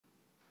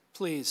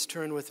Please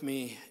turn with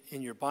me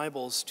in your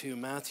Bibles to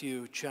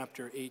Matthew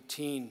chapter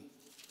 18.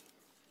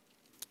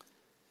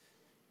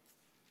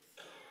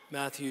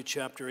 Matthew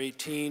chapter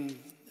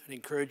 18. I'd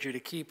encourage you to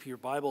keep your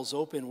Bibles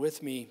open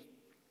with me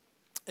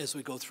as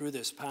we go through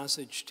this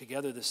passage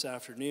together this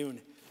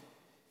afternoon.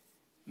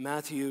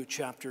 Matthew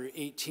chapter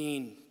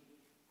 18.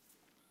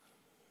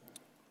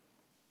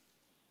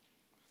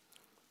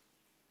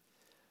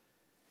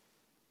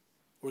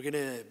 We're going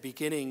to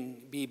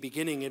be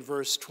beginning in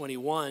verse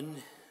 21.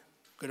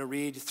 I'm going to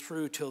read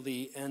through till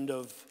the end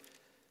of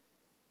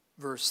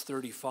verse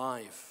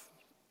 35.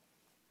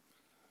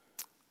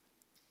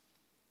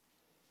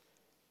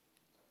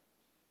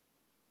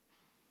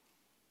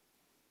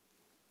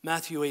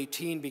 Matthew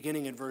 18,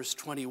 beginning in verse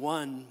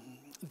 21.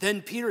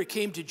 Then Peter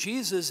came to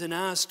Jesus and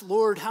asked,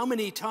 "Lord, how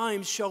many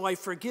times shall I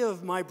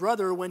forgive my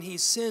brother when he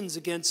sins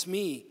against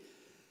me?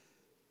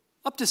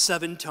 Up to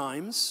 7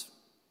 times?"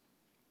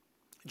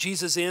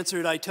 Jesus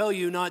answered, "I tell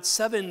you, not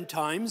 7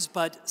 times,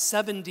 but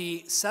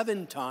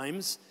 77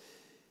 times.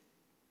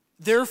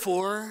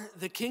 Therefore,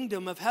 the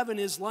kingdom of heaven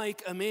is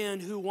like a man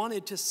who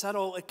wanted to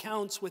settle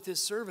accounts with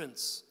his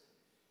servants.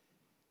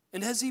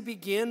 And as he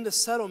began the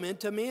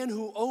settlement, a man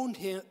who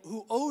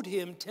owed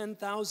him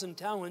 10,000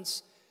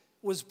 talents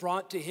was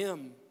brought to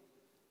him.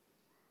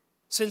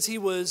 Since he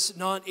was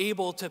not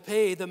able to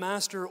pay, the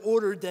master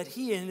ordered that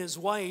he and his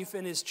wife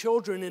and his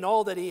children and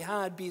all that he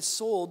had be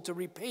sold to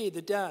repay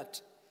the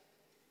debt.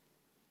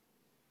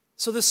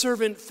 So the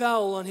servant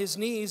fell on his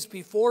knees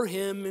before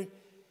him.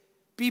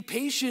 'Be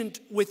patient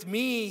with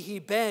me,' he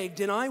begged,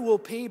 'and I will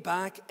pay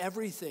back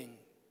everything.'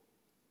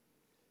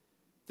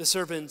 The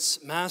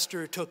servant's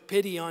master took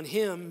pity on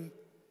him.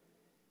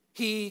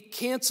 He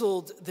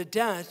canceled the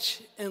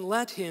debt and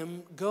let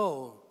him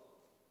go.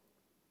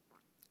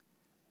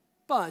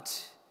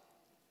 But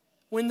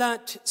when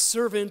that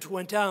servant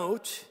went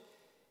out,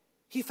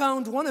 he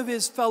found one of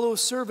his fellow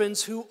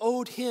servants who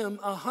owed him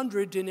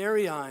 100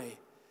 denarii.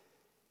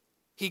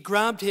 He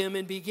grabbed him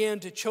and began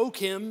to choke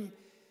him.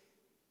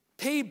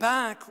 'Pay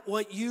back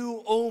what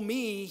you owe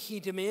me,' he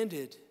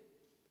demanded.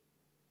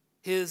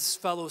 His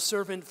fellow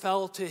servant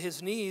fell to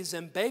his knees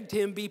and begged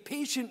him, 'Be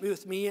patient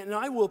with me, and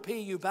I will pay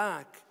you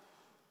back.'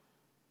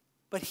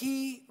 But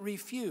he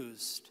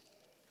refused.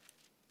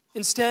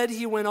 Instead,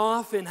 he went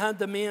off and had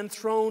the man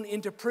thrown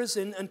into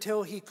prison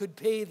until he could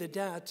pay the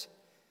debt.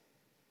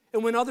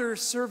 And when other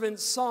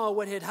servants saw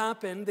what had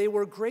happened, they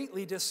were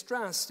greatly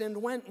distressed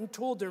and went and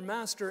told their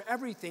master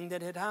everything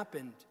that had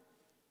happened.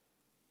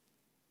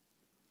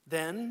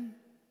 Then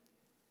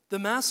the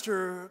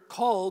master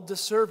called the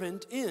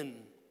servant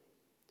in.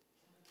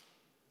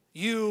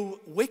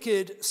 'You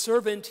wicked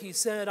servant,' he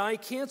said, 'I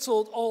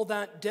canceled all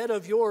that debt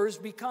of yours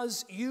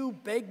because you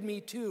begged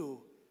me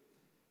to.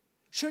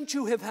 Shouldn't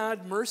you have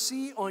had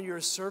mercy on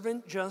your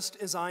servant just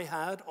as I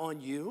had on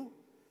you?'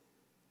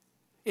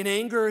 In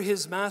anger,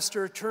 his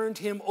master turned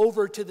him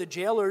over to the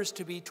jailers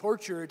to be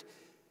tortured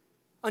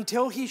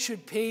until he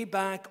should pay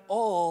back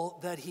all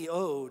that he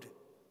owed.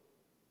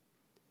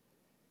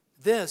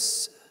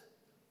 This,"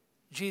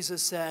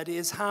 Jesus said,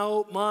 "is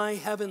how my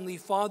heavenly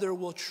Father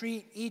will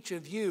treat each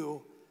of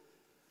you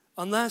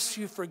unless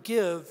you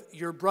forgive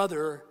your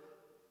brother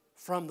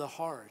from the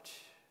heart."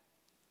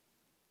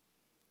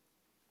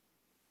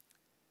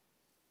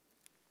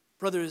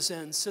 Brothers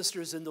and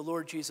sisters in the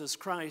Lord Jesus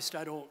Christ,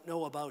 I don't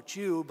know about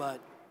you,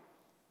 but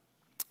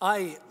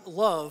I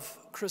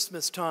love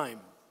Christmas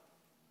time.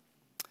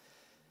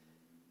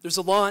 There's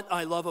a lot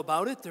I love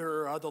about it.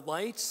 There are the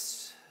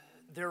lights.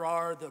 There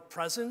are the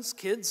presents.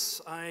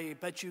 Kids, I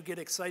bet you get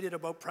excited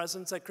about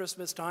presents at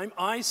Christmas time.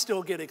 I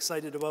still get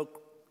excited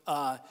about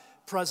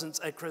presents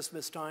at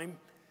Christmas time.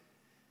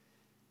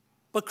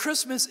 But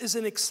Christmas is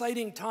an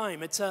exciting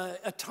time. It's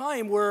a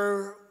time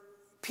where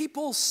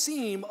people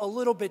seem a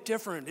little bit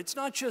different. It's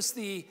not just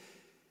the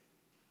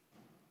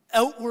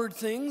outward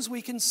things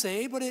we can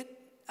say, but it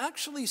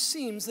actually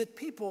seems that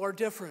people are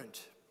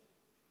different.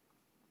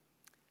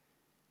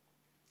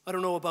 I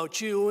don't know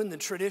about you and the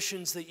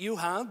traditions that you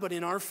have, but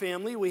in our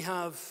family we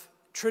have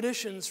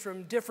traditions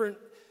from different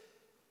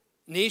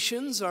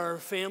nations. Our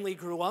family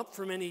grew up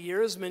for many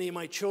years. Many of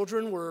my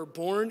children were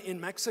born in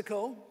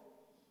Mexico.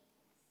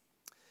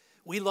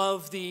 We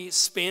love the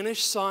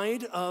Spanish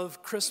side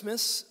of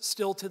Christmas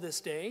still to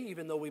this day,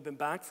 even though we've been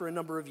back for a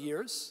number of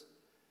years.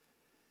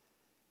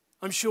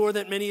 I'm sure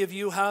that many of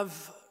you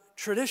have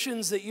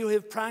traditions that you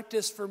have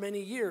practiced for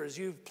many years.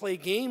 You play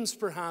games,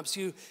 perhaps.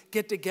 You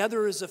get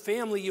together as a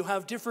family. You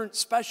have different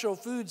special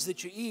foods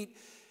that you eat.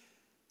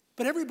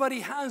 But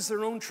everybody has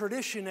their own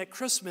tradition at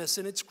Christmas,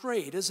 and it's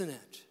great, isn't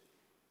it?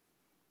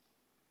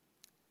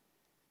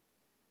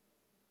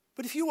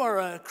 But if you are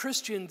a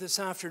Christian this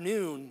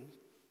afternoon,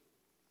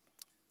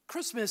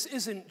 Christmas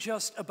isn't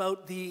just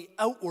about the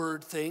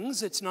outward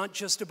things. It's not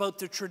just about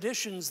the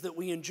traditions that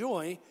we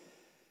enjoy.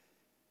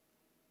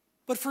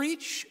 But for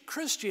each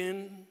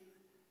Christian,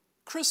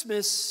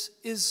 Christmas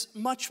is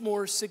much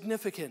more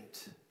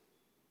significant.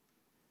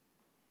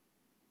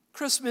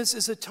 Christmas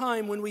is a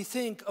time when we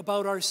think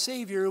about our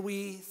Savior,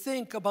 we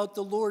think about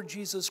the Lord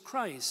Jesus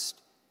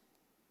Christ.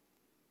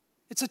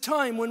 It's a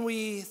time when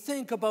we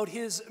think about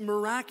his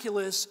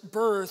miraculous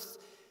birth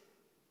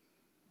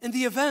and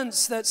the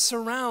events that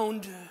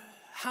surround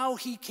how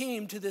he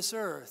came to this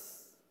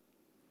earth.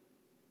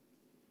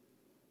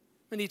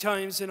 Many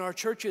times in our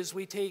churches,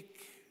 we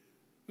take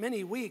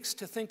many weeks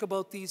to think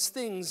about these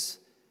things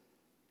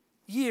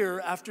year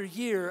after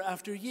year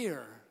after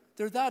year.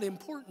 They're that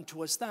important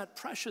to us, that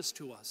precious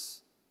to us.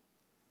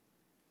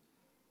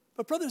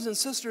 But brothers and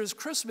sisters,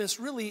 Christmas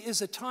really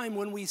is a time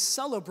when we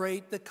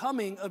celebrate the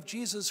coming of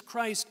Jesus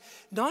Christ,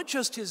 not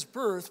just his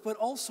birth, but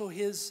also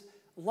his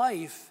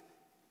life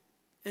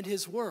and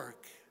his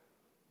work.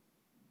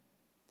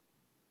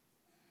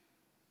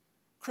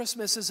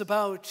 Christmas is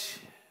about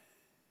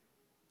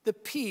the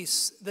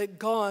peace that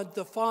God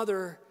the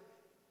Father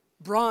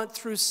brought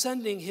through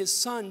sending his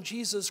Son,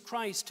 Jesus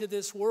Christ, to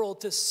this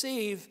world to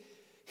save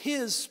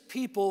his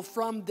people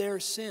from their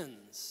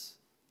sins.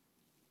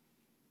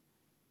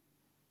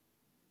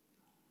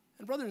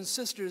 And brothers and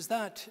sisters,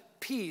 that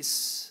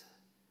peace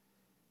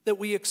that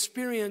we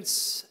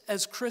experience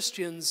as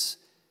Christians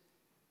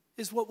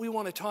is what we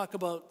want to talk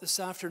about this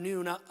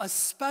afternoon. A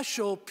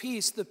special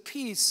peace, the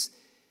peace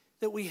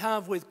that we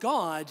have with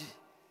God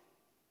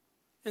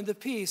and the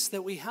peace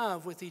that we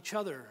have with each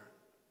other.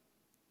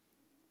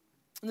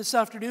 And this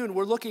afternoon,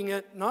 we're looking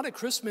at not a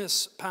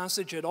Christmas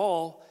passage at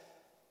all,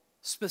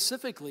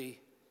 specifically,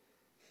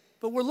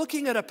 but we're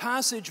looking at a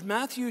passage,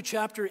 Matthew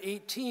chapter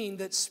 18,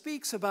 that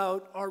speaks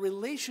about our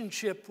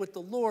relationship with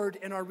the Lord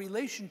and our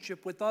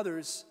relationship with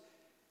others.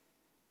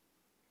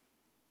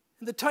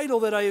 And the title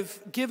that I've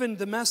given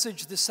the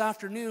message this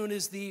afternoon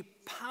is The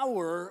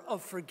Power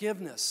of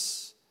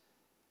Forgiveness.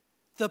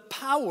 The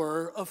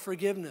power of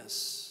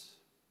forgiveness.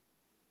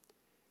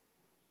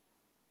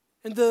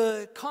 And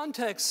the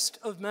context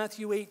of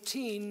Matthew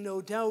 18, no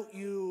doubt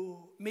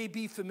you may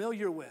be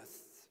familiar with.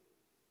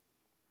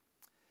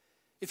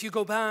 If you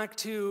go back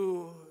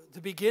to the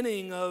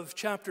beginning of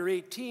chapter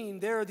 18,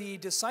 there the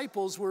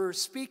disciples were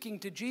speaking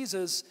to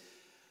Jesus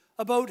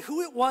about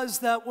who it was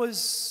that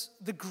was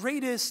the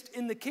greatest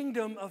in the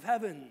kingdom of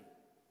heaven.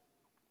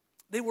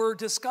 They were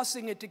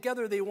discussing it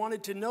together. They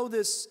wanted to know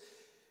this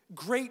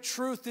great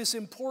truth, this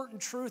important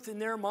truth in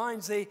their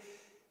minds. They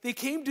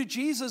came to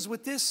Jesus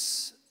with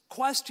this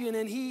question,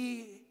 and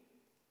he,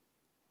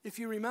 if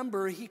you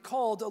remember, he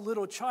called a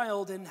little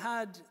child and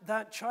had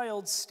that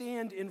child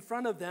stand in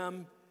front of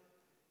them.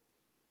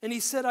 And he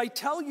said, I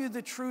tell you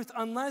the truth,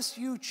 unless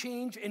you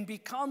change and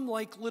become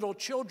like little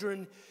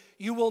children,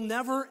 you will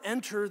never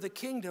enter the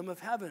kingdom of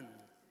heaven.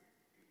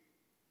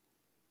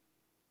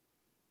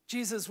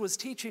 Jesus was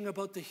teaching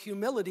about the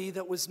humility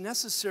that was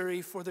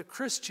necessary for the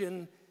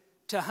Christian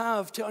to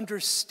have to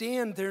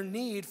understand their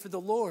need for the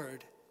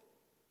Lord.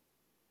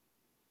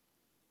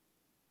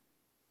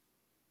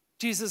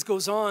 Jesus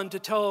goes on to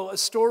tell a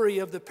story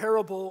of the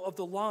parable of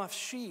the lost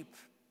sheep.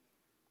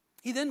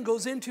 He then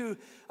goes into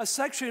a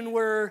section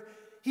where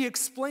he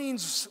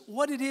explains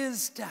what it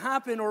is to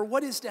happen, or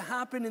what is to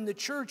happen in the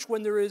church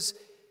when there is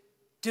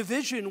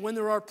division, when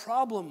there are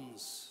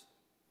problems.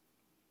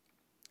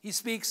 He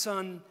speaks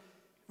on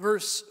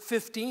verse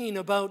 15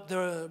 about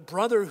the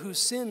brother who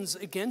sins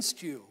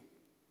against you.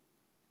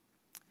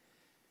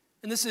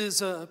 And this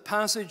is a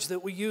passage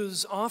that we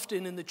use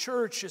often in the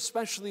church,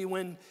 especially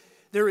when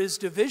there is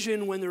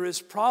division, when there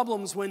is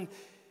problems, when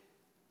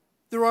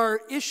there are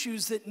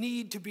issues that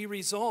need to be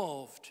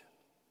resolved.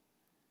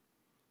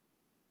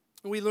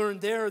 We learned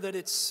there that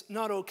it's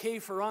not okay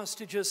for us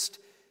to just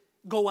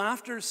go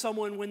after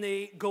someone when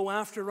they go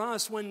after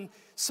us. When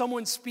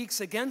someone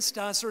speaks against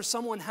us or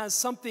someone has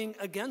something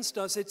against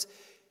us, it's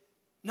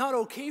not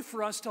okay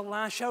for us to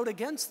lash out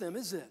against them,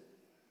 is it?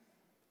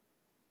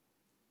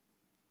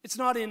 It's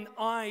not an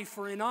eye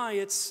for an eye.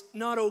 It's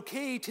not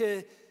okay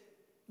to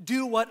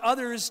do what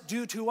others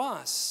do to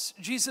us.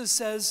 Jesus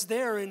says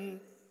there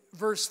in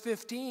verse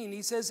 15,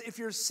 he says, if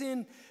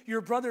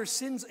your brother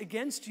sins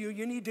against you,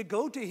 you need to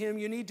go to him,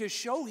 you need to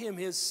show him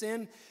his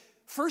sin,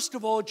 first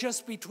of all,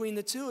 just between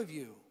the two of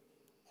you.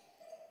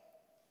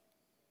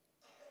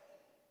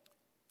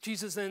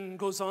 Jesus then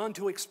goes on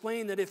to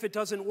explain that if it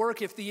doesn't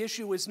work, if the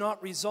issue is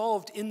not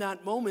resolved in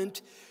that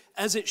moment,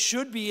 as it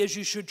should be, as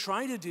you should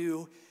try to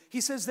do, he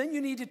says, then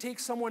you need to take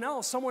someone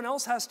else. Someone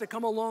else has to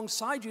come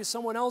alongside you.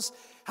 Someone else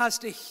has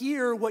to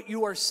hear what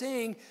you are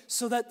saying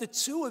so that the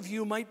two of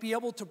you might be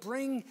able to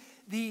bring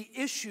the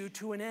issue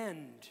to an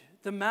end,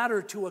 the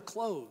matter to a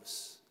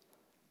close.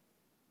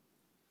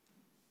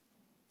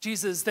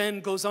 Jesus then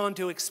goes on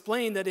to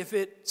explain that if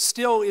it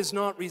still is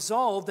not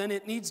resolved, then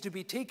it needs to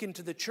be taken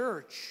to the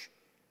church.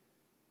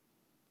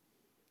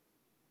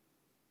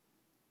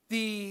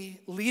 The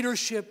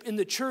leadership in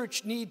the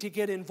church need to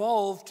get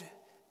involved.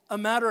 A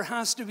matter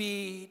has to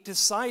be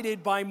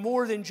decided by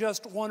more than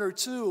just one or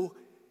two,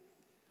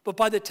 but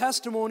by the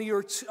testimony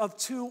of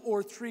 2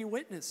 or 3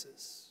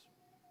 witnesses.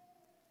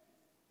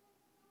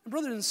 And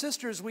brothers and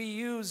sisters, we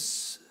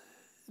use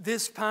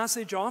this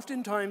passage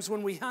oftentimes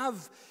when we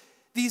have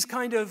these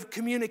kind of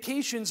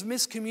communications,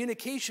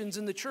 miscommunications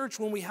in the church,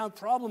 when we have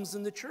problems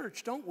in the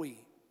church, don't we?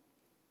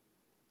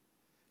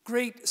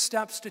 great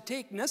steps to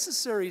take,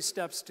 necessary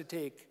steps to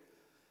take,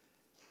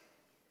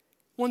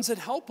 ones that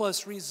help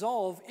us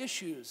resolve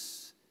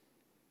issues,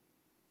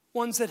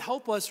 ones that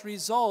help us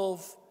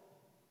resolve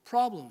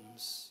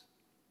problems.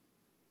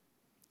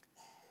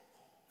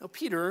 Now,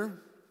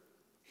 Peter,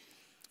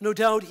 no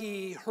doubt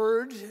he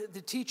heard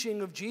the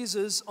teaching of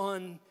Jesus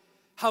on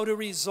how to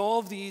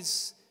resolve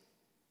these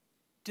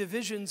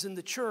divisions in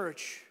the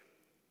church.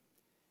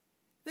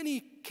 Then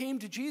he came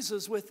to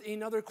Jesus with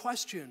another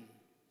question.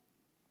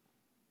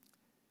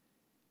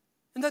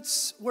 And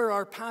that's where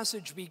our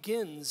passage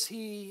begins.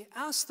 He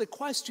asks the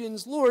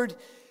questions, Lord,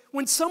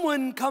 when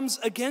someone comes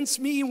against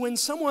me, when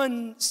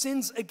someone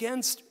sins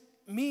against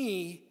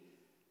me,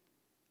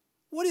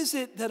 what is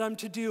it that I'm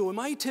to do? Am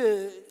I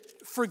to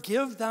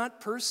forgive that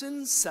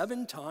person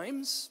 7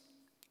 times?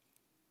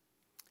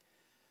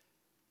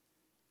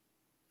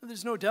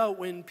 There's no doubt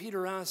when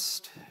Peter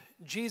asked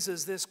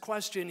Jesus this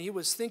question, he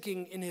was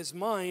thinking in his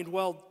mind,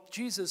 well,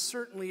 Jesus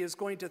certainly is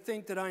going to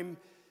think that I'm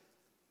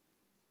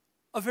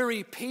a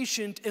very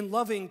patient and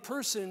loving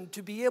person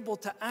to be able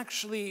to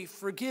actually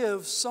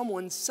forgive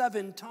someone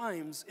 7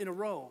 times in a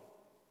row.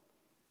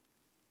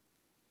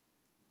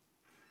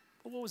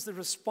 But what was the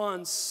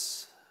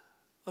response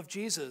of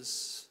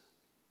Jesus?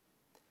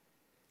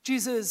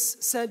 Jesus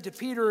said to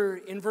Peter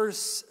in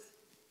verse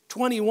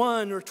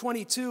 21 or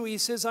 22, he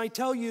says, I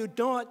tell you,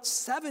 not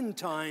 7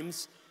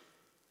 times,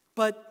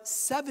 but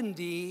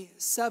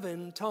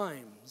 77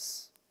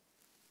 times.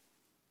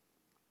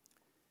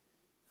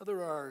 Now,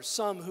 there are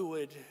some who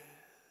would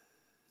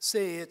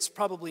say it's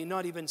probably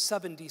not even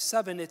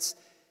 77, it's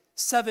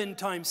 7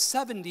 times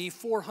 70,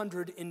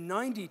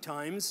 490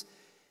 times.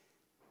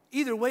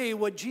 Either way,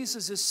 what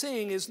Jesus is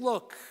saying is,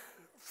 look,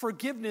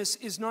 forgiveness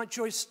is not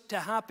just to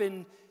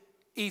happen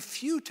a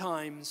few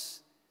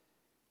times,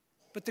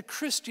 but the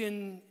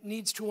Christian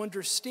needs to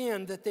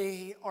understand that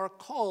they are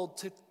called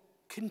to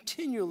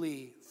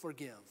continually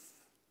forgive.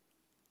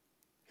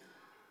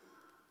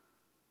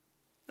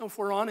 Now, if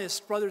we're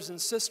honest, brothers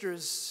and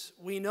sisters,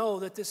 we know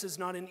that this is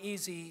not an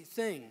easy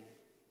thing.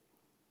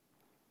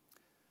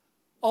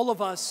 All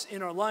of us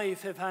in our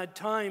life have had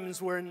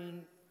times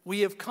when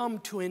we have come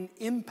to an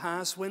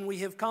impasse, when we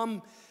have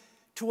come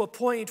to a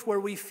point where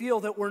we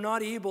feel that we're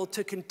not able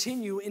to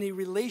continue in a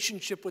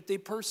relationship with a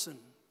person.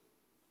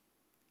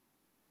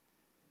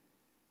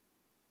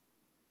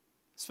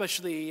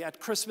 Especially at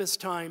Christmas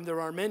time, there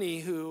are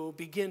many who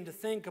begin to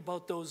think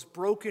about those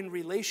broken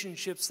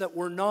relationships that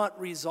were not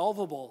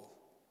resolvable.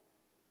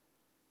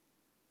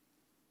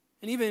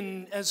 And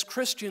even as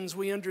Christians,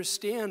 we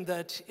understand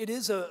that it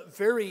is a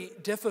very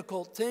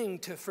difficult thing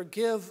to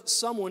forgive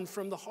someone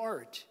from the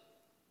heart.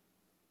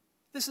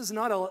 This is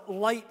not a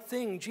light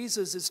thing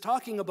Jesus is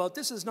talking about.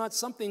 This is not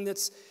something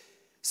that's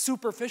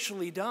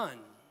superficially done.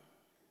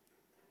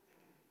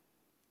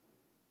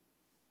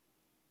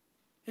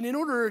 And in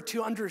order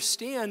to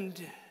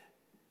understand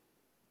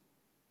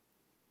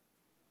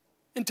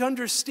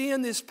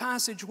this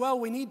passage well,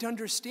 we need to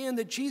understand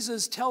that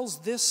Jesus tells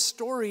this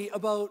story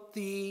about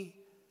the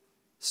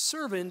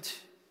servant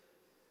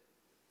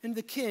and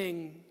the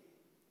king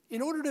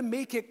in order to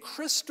make it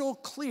crystal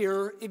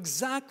clear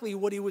exactly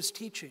what he was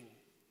teaching.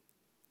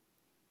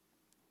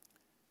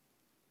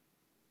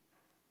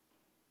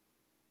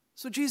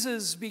 So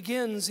Jesus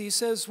begins, he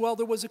says, well,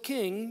 there was a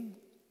king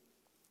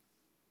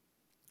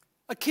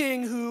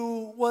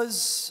who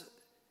was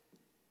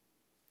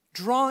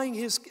drawing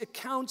his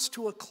accounts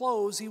to a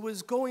close. He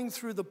was going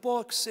through the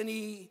books, and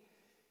he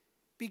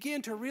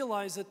began to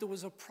realize that there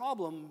was a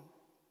problem,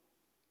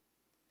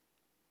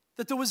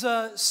 that there was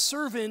a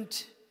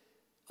servant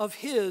of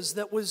his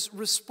that was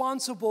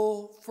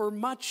responsible for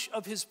much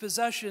of his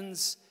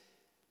possessions,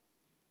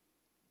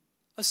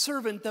 a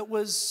servant that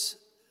was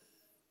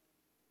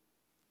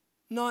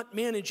not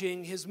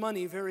managing his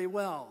money very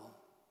well.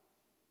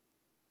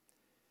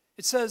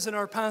 It says in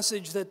our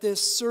passage that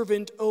this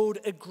servant owed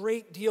a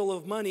great deal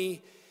of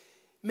money,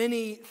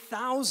 many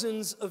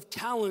thousands of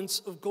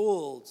talents of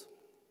gold.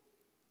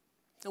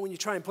 And when you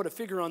try and put a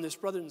figure on this,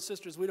 brothers and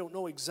sisters, we don't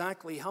know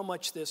exactly how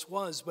much this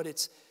was, but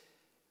it's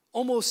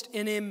almost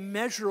an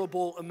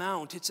immeasurable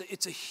amount.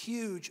 It's a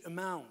huge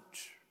amount.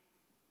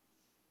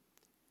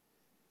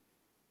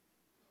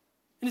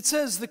 And it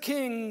says the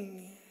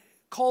king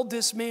called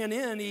this man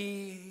in.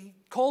 He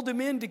called him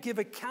in to give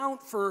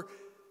account for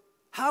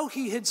how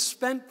he had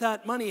spent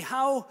that money,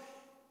 how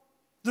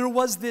there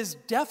was this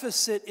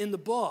deficit in the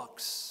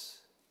books.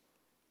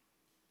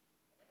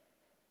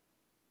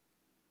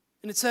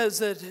 And it says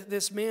that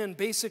this man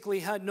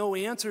basically had no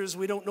answers.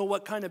 We don't know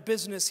what kind of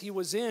business he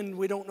was in.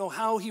 We don't know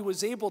how he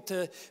was able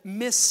to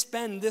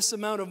misspend this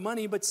amount of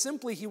money, but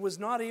simply he was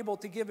not able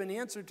to give an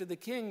answer to the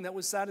king that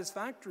was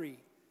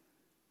satisfactory.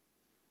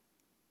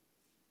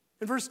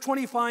 And verse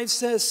 25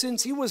 says,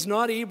 since he was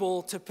not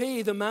able to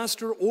pay, the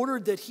master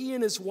ordered that he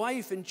and his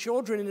wife and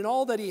children and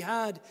all that he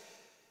had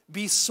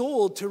be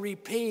sold to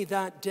repay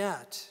that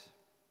debt.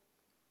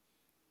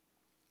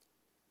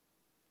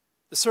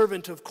 The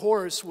servant, of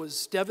course,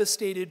 was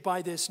devastated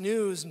by this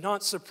news,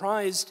 not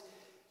surprised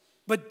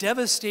But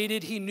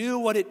devastated, he knew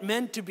what it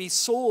meant to be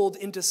sold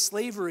into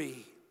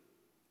slavery.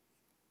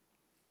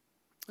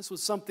 This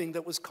was something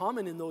that was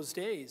common in those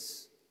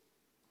days.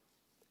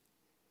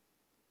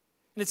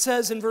 And it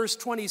says in verse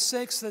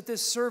 26 that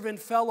this servant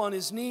fell on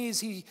his knees.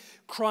 He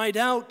cried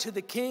out to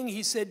the king.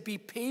 He said, "Be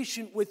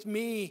patient with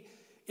me,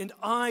 and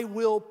I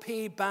will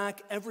pay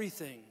back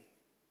everything."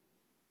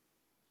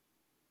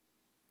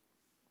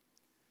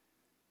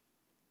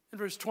 And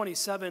verse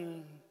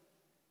 27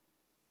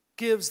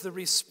 gives the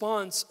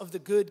response of the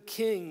good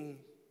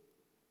king.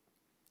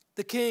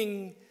 The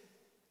king,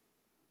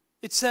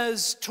 it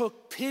says,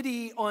 took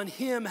pity on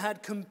him,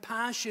 had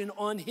compassion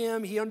on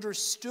him. He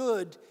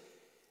understood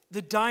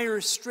the dire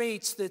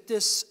straits that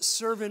this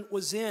servant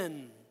was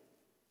in.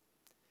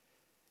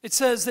 It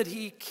says that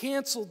he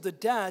canceled the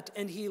debt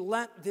and he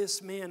let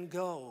this man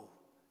go.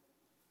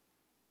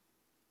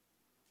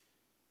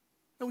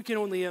 And we can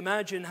only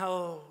imagine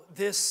how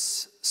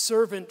this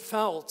servant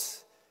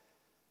felt,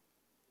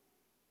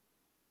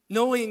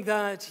 knowing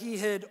that he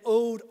had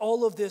owed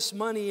all of this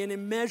money, an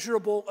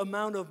immeasurable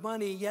amount of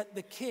money, yet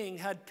the king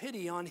had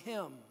pity on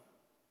him.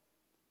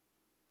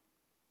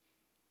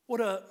 What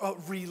a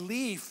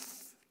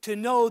relief to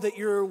know that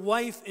your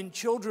wife and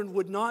children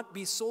would not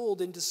be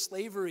sold into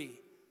slavery.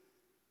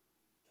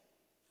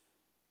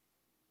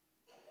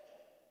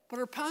 But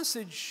our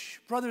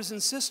passage, brothers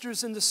and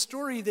sisters, in the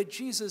story that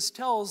Jesus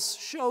tells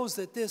shows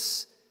that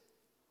this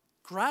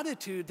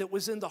gratitude that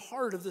was in the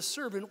heart of the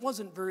servant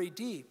wasn't very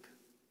deep.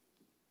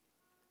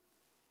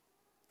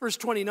 Verse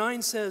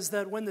 29 says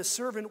that when the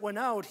servant went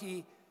out,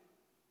 he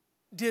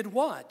did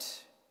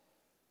what?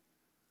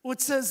 Well,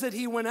 it says that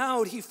he went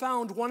out, he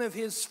found one of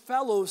his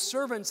fellow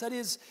servants, that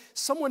is,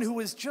 someone who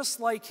was just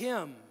like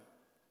him,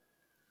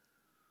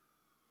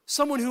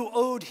 someone who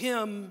owed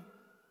him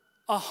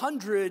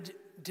 100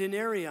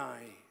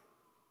 denarii.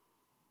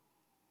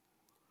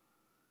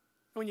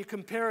 When you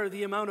compare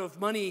the amount of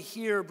money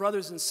here,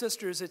 brothers and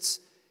sisters,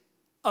 it's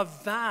a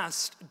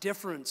vast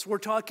difference. We're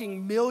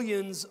talking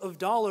millions of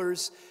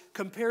dollars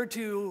compared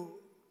to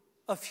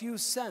a few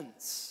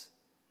cents.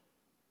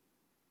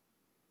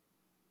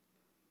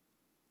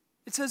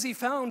 It says he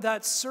found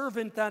that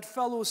servant, that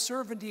fellow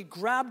servant. He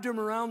grabbed him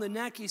around the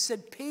neck. He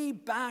said, "Pay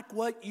back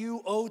what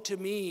you owe to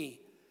me."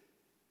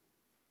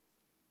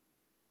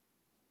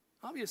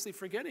 Obviously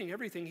forgetting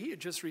everything he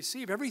had just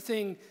received,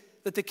 everything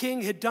that the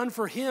king had done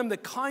for him, the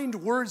kind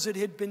words that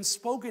had been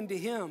spoken to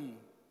him.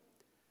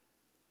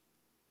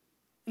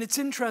 And it's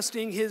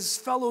interesting, his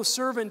fellow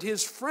servant,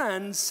 his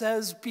friend,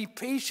 says, "Be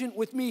patient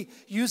with me,"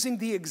 using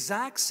the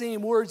exact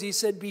same words. He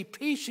said, "Be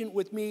patient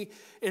with me,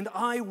 and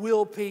I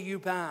will pay you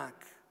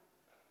back."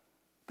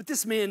 But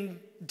this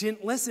man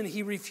didn't listen.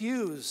 He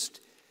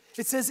refused.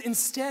 It says,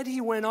 instead he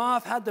went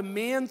off, had the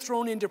man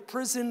thrown into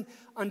prison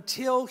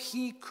until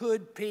he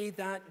could pay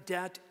that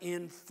debt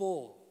in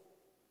full.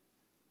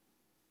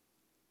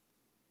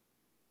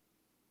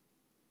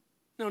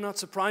 Now, not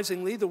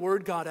surprisingly, the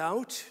word got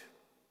out.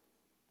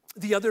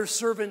 The other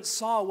servants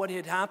saw what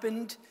had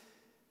happened.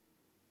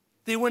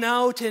 They went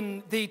out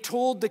and they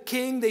told the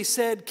king, they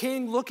said,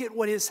 "King, look at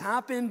what has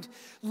happened.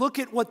 Look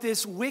at what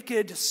this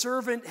wicked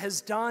servant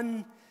has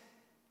done."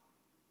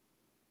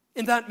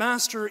 And that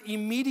master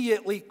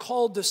immediately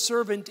called the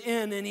servant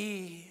in, and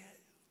he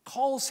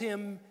calls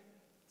him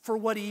for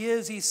what he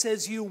is. He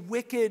says, "You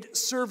wicked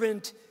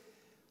servant,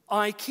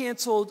 I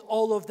canceled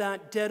all of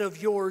that debt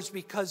of yours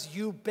because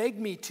you begged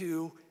me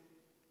to.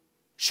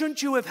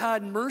 Shouldn't you have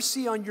had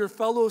mercy on your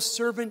fellow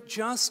servant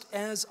just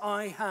as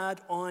I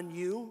had on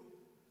you?"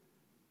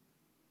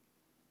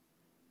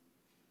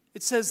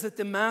 It says that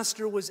the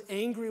master was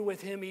angry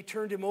with him. He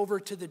turned him over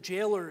to the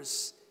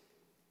jailers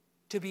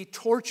to be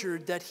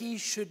tortured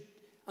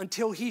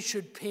until he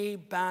should pay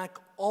back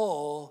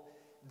all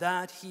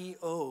that he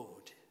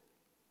owed.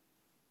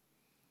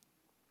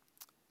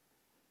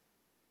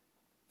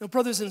 Now,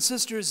 brothers and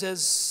sisters,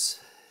 as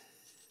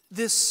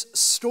this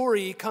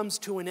story comes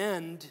to an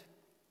end,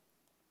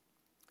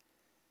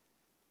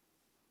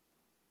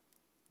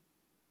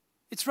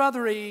 it's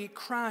rather a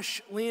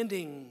crash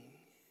landing,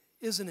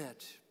 isn't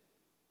it?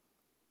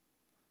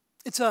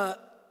 It's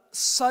a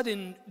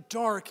sudden,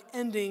 dark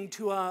ending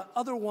to an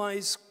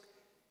otherwise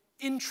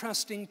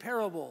interesting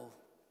parable.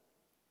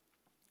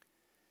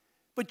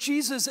 But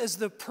Jesus, as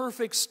the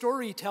perfect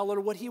storyteller,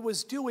 what he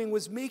was doing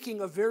was making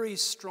a very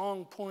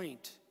strong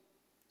point.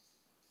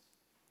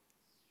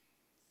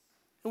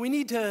 And we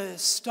need to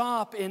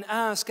stop and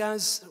ask,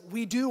 as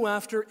we do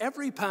after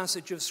every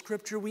passage of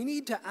Scripture, we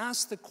need to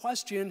ask the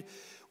question,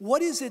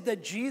 what is it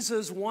that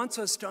Jesus wants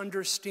us to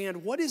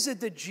understand? What is it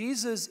that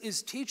Jesus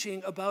is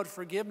teaching about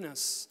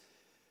forgiveness?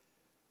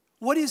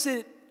 What is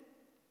it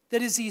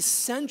that is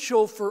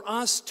essential for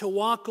us to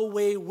walk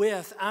away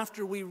with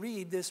after we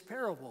read this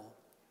parable?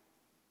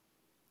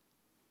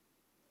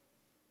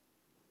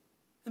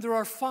 And there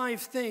are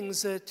 5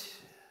 things that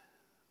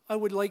I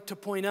would like to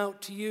point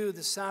out to you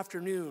this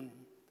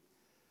afternoon.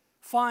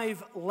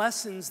 5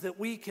 lessons that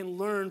we can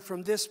learn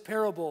from this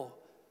parable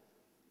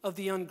of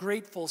the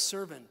ungrateful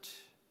servant.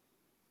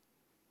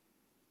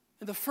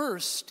 And the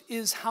first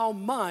is how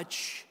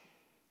much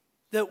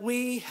that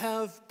we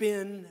have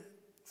been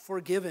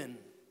forgiven.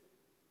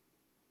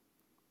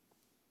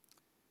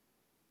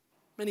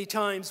 Many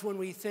times when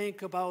we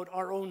think about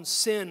our own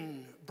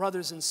sin,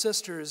 brothers and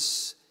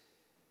sisters,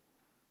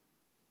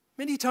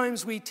 many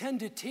times we tend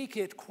to take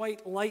it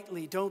quite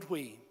lightly, don't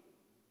we?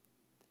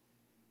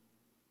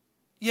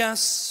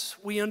 Yes,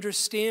 we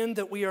understand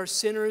that we are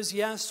sinners.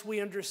 Yes, we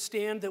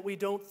understand that we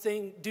don't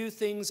do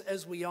things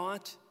as we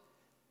ought.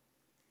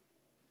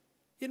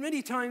 Yet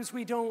many times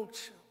we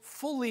don't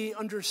fully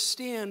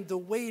understand the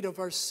weight of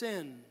our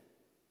sin.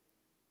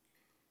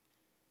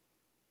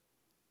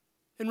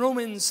 In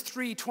Romans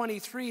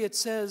 3:23 it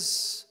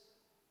says,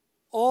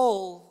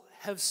 "All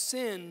have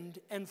sinned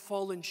and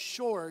fallen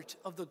short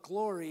of the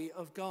glory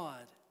of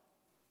God."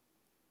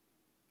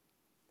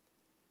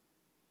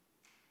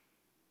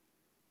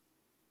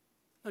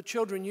 Now,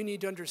 children, you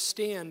need to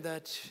understand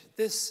that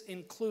this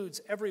includes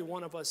every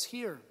one of us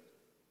here.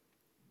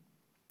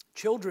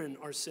 Children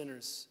are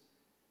sinners.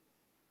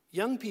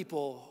 Young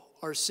people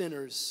are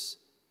sinners.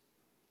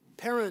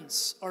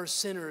 Parents are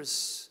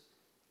sinners.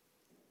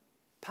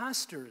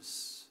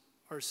 Pastors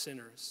are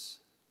sinners.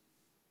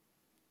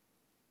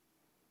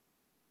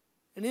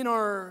 And in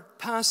our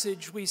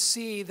passage, we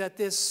see that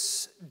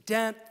this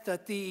debt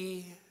that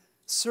the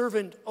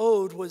servant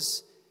owed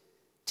was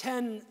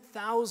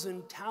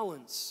 10,000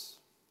 talents.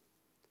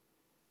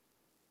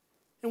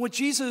 And what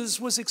Jesus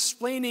was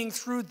explaining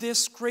through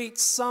this great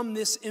sum,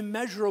 this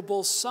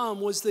immeasurable sum,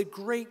 was the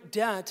great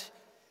debt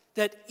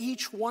that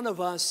each one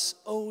of us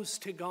owes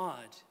to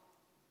God.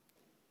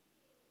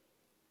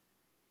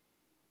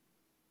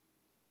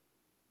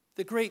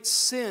 The great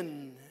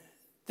sin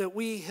that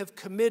we have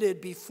committed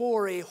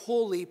before a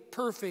holy,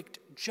 perfect,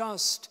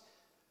 just,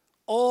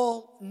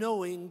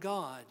 all-knowing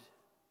God.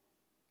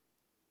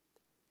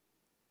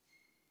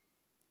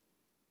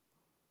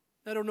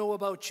 I don't know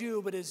about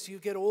you, but as you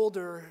get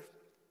older,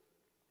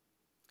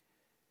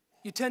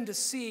 you tend to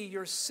see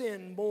your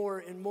sin more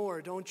and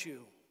more, don't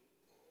you?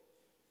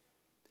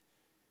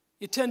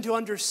 You tend to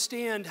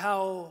understand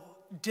how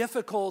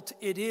difficult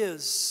it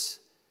is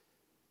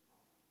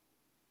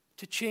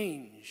to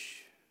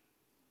change.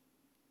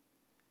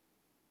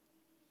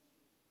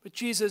 But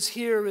Jesus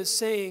here is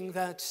saying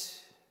that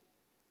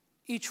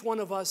each one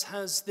of us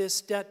has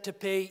this debt to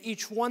pay.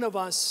 Each one of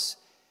us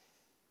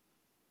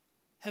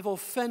have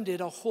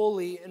offended a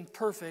holy and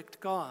perfect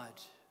God.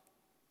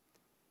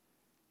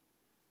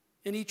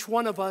 And each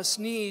one of us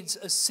needs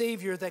a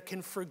Savior that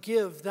can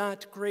forgive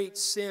that great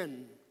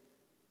sin.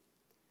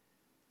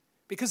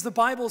 Because the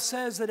Bible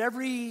says that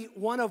every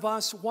one of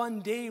us one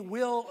day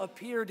will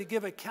appear to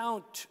give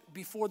account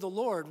before the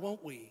Lord,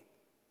 won't we?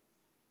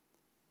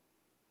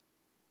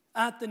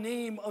 At the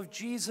name of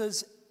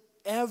Jesus,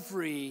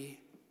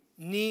 every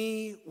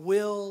knee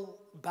will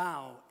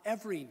bow,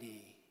 every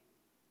knee.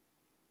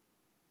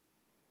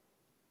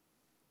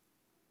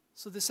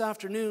 So this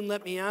afternoon,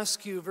 let me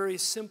ask you very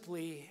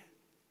simply,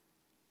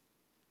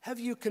 have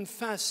you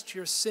confessed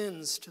your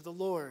sins to the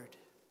Lord?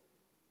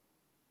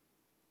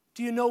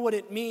 Do you know what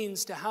it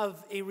means to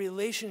have a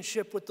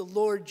relationship with the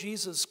Lord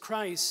Jesus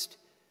Christ?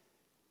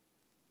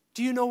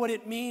 Do you know what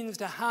it means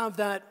to have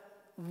that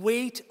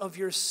weight of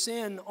your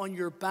sin on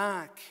your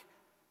back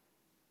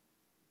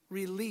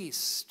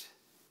released?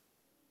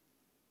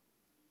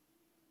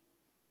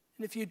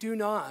 And if you do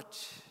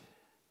not,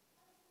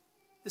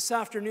 this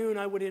afternoon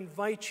I would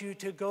invite you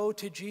to go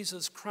to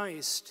Jesus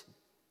Christ,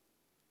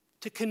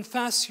 to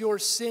confess your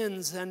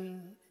sins,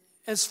 and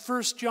as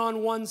 1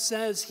 John 1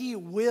 says, He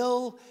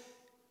will,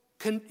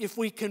 if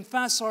we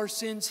confess our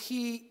sins,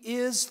 He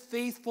is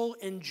faithful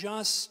and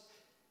just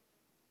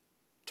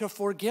to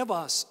forgive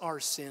us our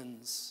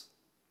sins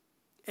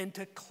and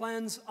to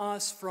cleanse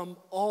us from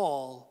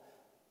all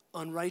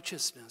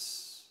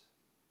unrighteousness.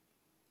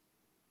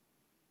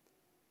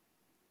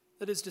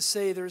 That is to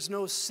say, there is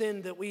no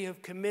sin that we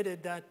have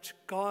committed that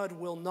God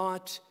will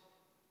not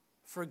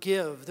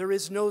forgive. There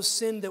is no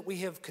sin that we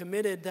have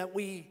committed that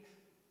we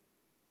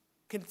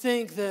can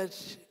think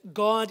that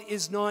God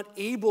is not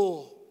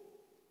able,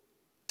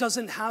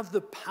 doesn't have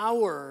the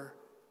power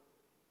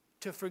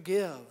to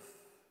forgive.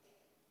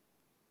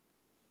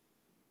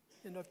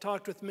 And I've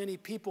talked with many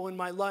people in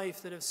my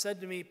life that have said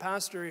to me,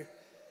 "Pastor,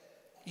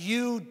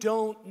 you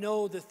don't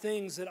know the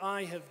things that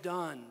I have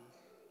done.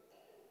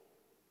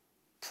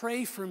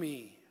 Pray for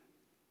me.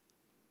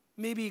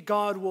 Maybe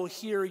God will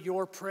hear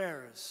your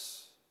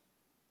prayers."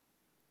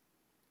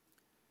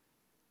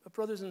 But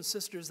brothers and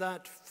sisters,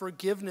 that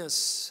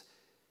forgiveness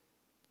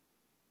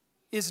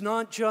is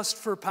not just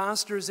for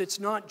pastors, it's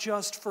not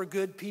just for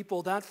good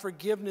people. That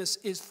forgiveness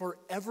is for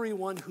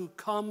everyone who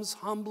comes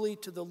humbly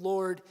to the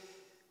Lord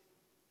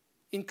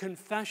in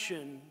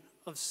confession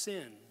of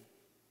sin.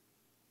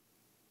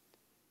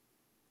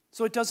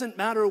 So it doesn't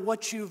matter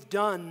what you've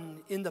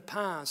done in the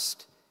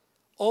past.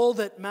 All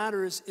that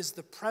matters is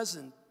the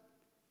present.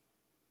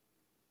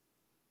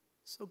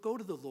 So go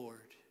to the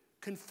Lord.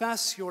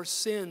 Confess your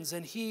sins,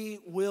 and He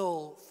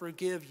will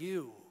forgive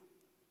you.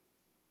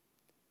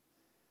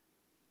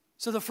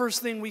 So the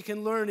first thing we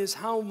can learn is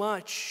how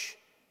much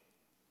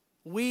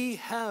we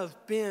have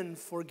been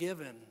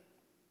forgiven.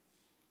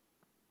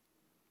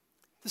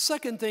 The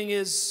second thing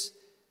is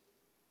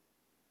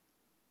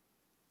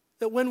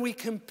that when we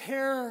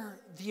compare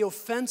the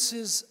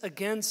offenses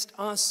against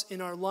us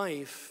in our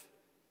life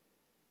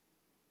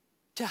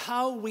to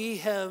how we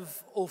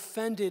have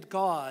offended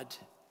God,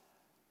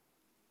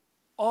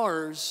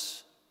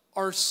 ours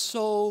are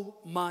so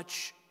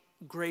much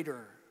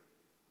greater.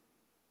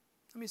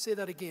 Let me say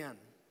that again.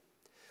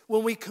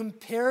 When we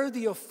compare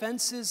the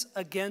offenses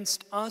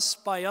against us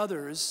by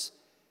others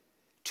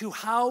to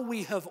how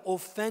we have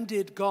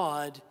offended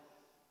God,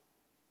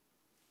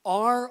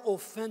 our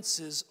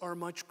offenses are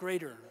much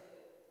greater.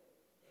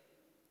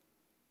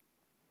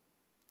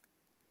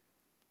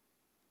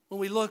 When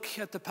we look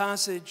at the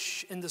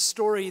passage in the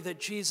story that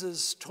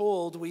Jesus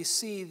told, we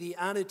see the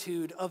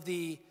attitude of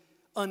the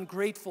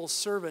ungrateful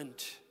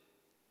servant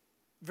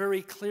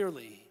very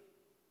clearly.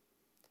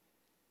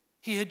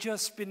 He had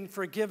just been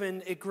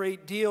forgiven a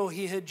great deal.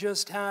 He had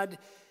just had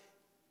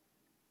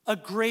a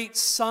great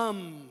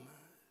sum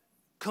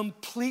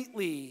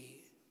completely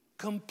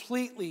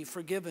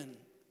forgiven.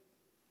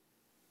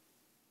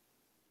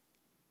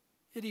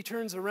 Yet he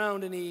turns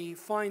around and he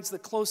finds the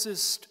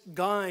closest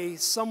guy,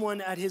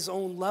 someone at his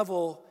own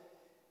level,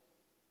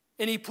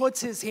 and he puts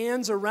his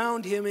hands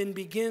around him and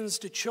begins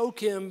to choke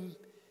him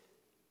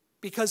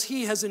because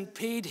he hasn't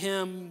paid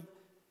him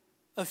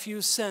a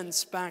few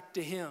cents back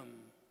to him.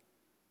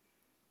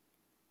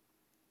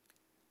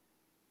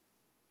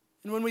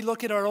 And when we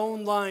look at our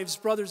own lives,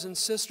 brothers and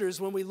sisters,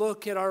 when we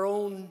look at our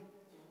own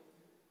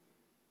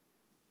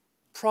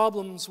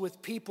problems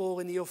with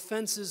people and the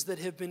offenses that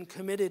have been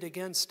committed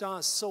against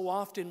us, so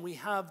often we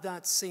have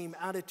that same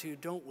attitude,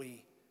 don't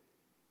we?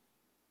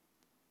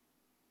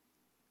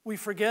 We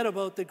forget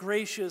about the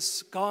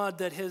gracious God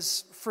that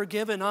has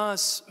forgiven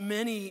us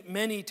many,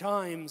 many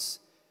times.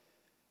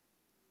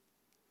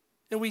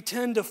 And we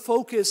tend to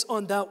focus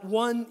on that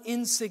one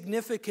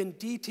insignificant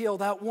detail,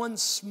 that one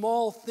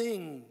small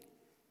thing.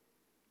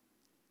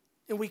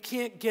 And we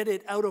can't get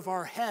it out of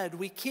our head.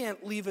 We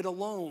can't leave it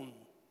alone.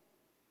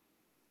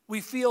 We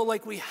feel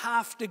like we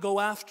have to go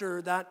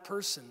after that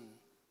person.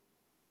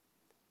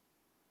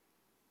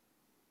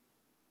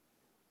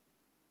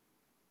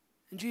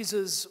 And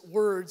Jesus'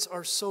 words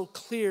are so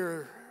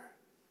clear.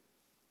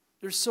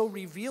 They're so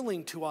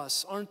revealing to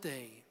us, aren't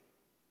they?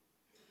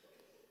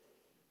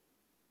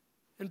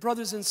 And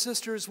brothers and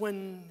sisters,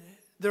 when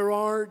there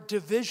are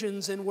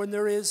divisions and when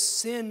there is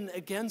sin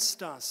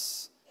against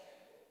us,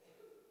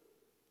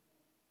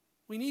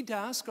 we need to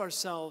ask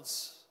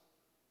ourselves,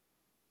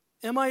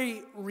 am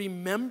I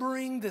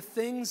remembering the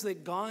things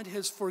that God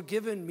has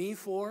forgiven me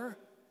for?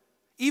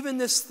 Even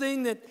this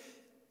thing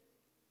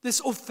this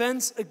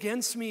offense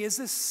against me, is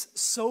this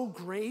so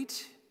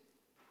great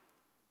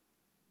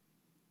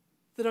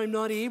that I'm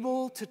not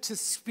able to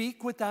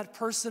speak with that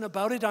person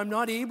about it? I'm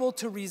not able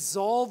to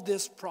resolve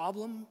this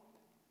problem?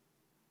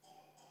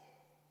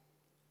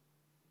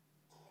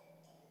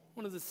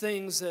 One of the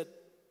things that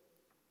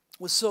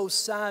was so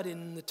sad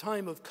in the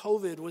time of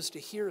COVID was to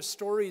hear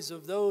stories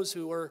of those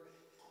who were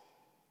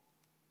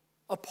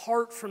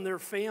apart from their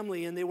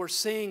family and they were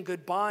saying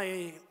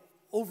goodbye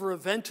over a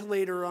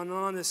ventilator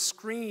on a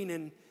screen.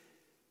 And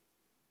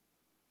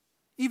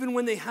even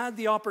when they had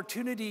the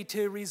opportunity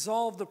to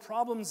resolve the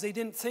problems, they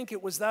didn't think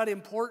it was that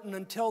important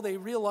until they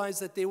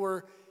realized that they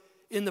were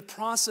in the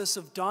process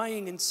of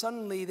dying, and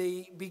suddenly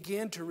they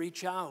began to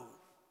reach out.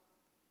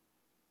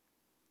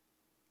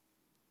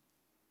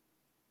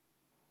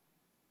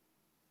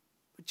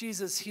 But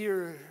Jesus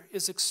here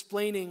is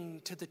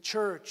explaining to the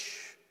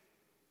church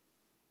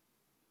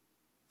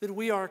that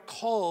we are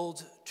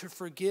called to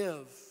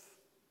forgive.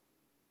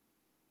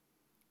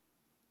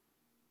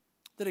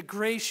 That a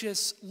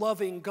gracious,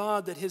 loving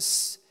God that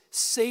has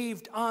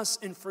saved us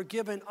and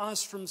forgiven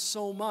us from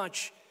so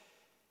much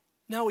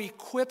now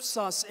equips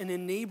us and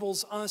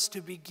enables us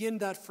to begin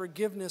that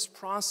forgiveness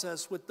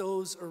process with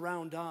those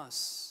around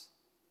us.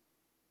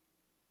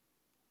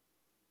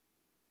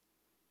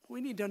 We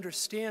need to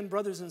understand,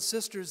 brothers and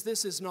sisters,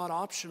 this is not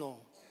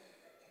optional.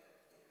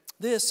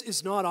 This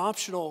is not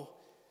optional.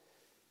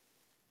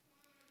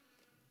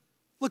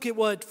 Look at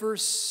what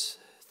verse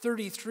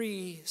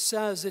 33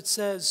 says. It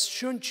says,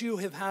 "Shouldn't you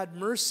have had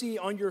mercy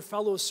on your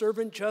fellow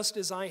servant just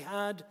as I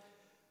had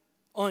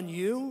on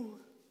you?"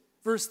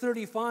 Verse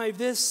 35,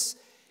 "This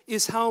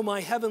is how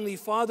my heavenly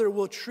Father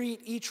will treat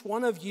each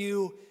one of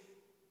you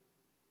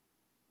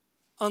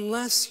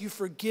unless you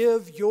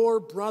forgive your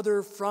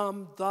brother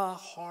from the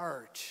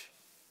heart."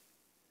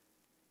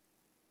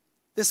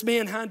 This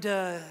man had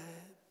to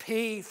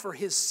pay for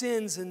his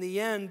sins in the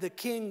end. The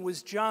king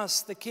was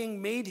just. The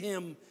king made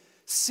him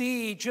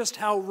see just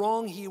how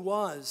wrong he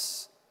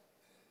was.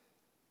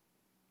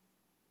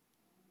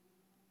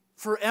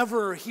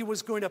 Forever he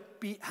was going to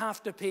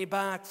have to pay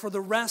back for the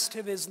rest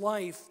of his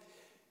life.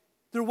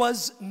 There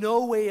was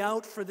no way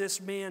out for this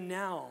man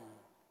now.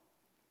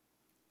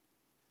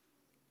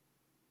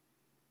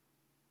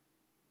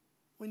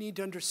 We need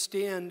to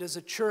understand as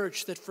a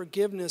church that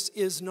forgiveness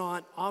is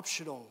not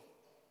optional.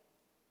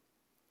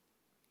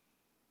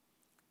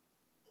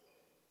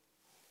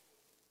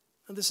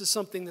 And this is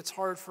something that's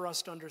hard for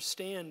us to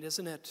understand,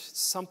 isn't it?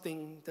 It's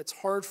something that's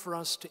hard for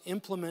us to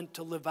implement,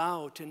 to live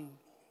out. And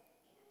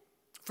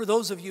for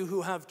those of you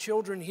who have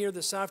children here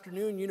this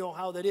afternoon, you know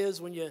how that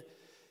is when you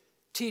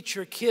teach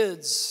your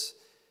kids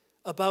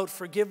about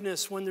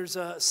forgiveness, when there's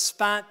a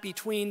spat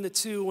between the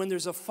two, when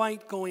there's a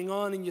fight going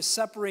on, and you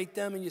separate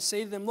them and you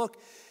say to them,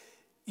 look,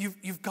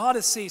 you've got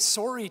to say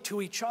sorry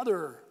to each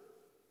other.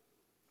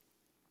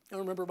 I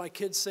remember my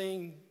kids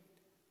saying,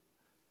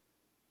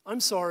 I'm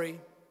sorry,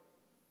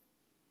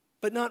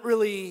 but not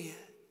really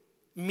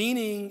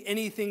meaning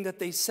anything that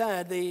they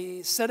said.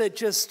 They said it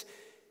just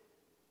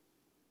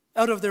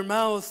out of their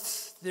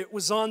mouth. It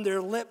was on their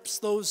lips,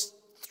 those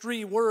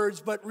 3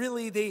 words, but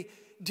really they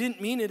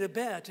didn't mean it a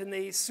bit, and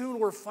they soon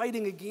were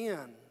fighting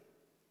again.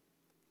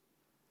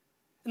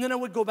 And then I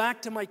would go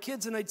back to my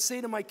kids and I'd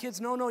say to my kids,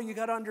 no, you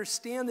got to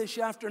understand this.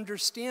 You have to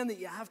understand that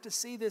you have to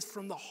say this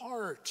from the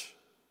heart.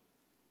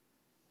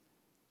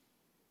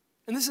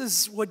 And this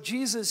is what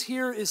Jesus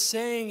here is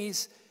saying.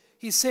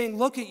 He's saying,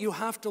 look, you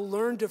have to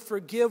learn to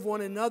forgive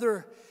one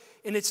another.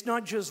 And it's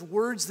not just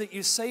words that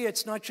you say.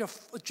 It's not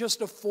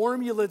just a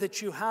formula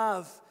that you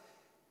have.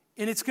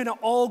 And it's going to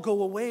all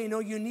go away. No,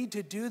 you need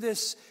to do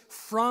this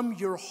from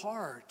your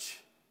heart.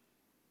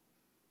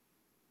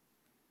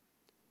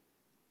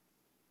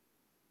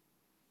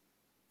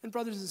 And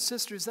brothers and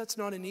sisters, that's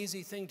not an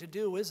easy thing to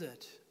do, is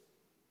it?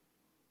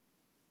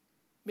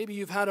 Maybe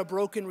you've had a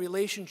broken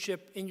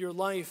relationship in your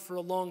life for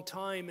a long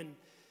time and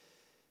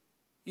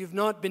you've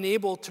not been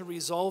able to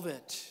resolve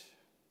it.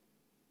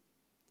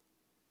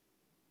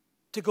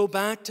 To go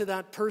back to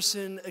that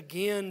person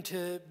again,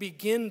 to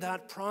begin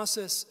that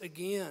process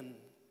again,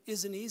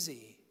 isn't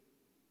easy.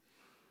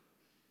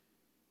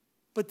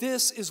 But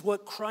this is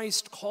what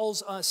Christ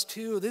calls us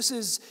to. This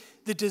is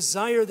the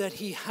desire that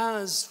he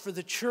has for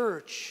the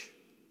church.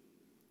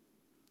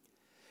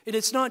 And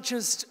it's not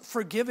just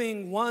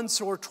forgiving once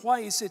or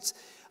twice. It's,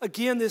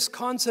 again, this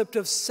concept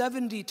of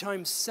 70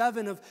 times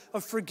 7,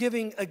 of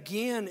forgiving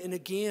again and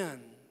again.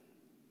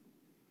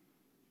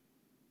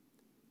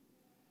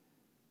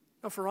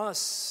 Now, for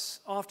us,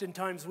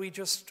 oftentimes we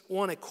just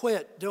want to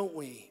quit, don't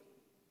we?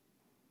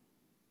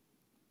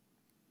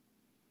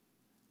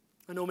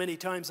 I know many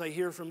times I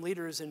hear from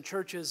leaders in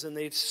churches and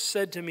they've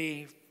said to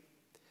me,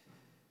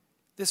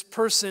 this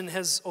person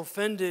has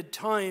offended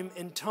time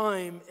and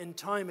time and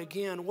time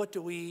again. What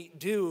do we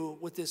do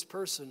with this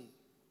person?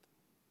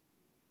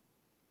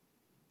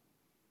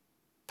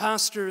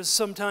 Pastors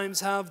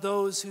sometimes have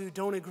those who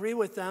don't agree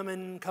with them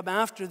and come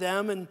after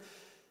them and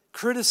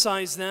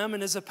criticize them.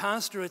 And as a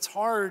pastor, it's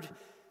hard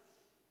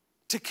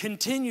to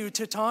continue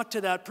to talk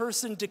to that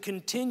person, to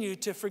continue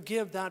to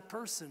forgive that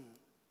person.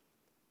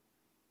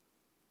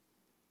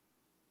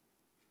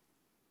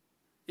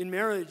 In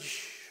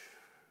marriage,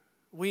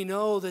 we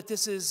know that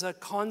this is a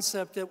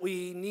concept that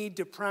we need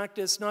to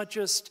practice not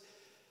just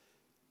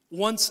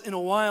once in a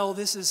while.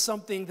 This is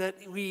something that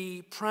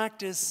we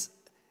practice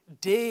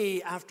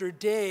day after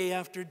day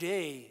after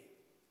day.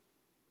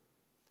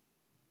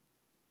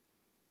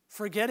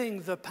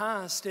 Forgetting the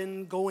past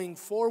and going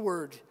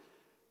forward.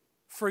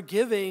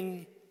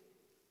 Forgiving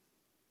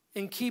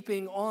and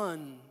keeping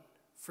on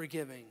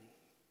forgiving.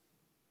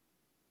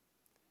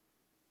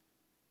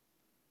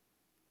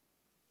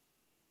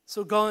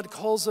 So God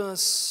calls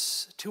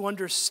us to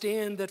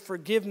understand that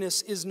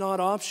forgiveness is not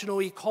optional.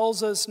 He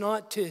calls us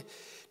not to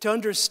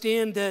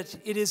understand that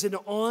it is an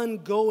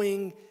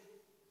ongoing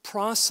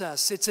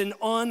process. It's an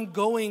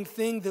ongoing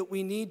thing that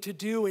we need to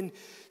do in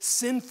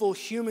sinful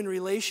human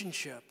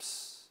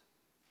relationships.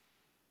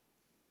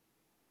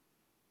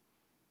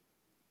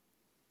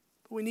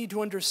 But we need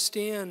to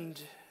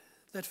understand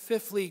that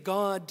fifthly,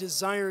 God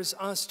desires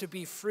us to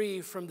be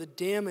free from the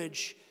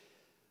damage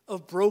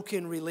of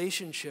broken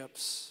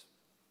relationships.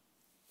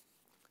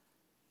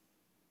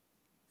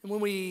 And when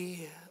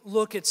we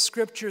look at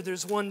Scripture,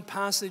 there's one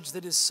passage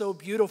that is so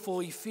beautiful,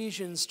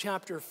 Ephesians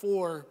chapter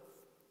 4.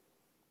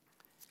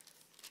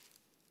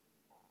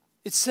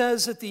 It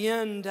says at the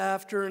end,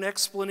 after an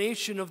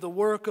explanation of the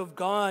work of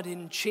God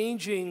in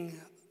changing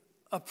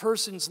a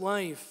person's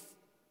life,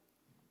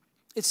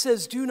 it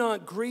says, "Do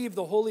not grieve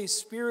the Holy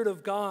Spirit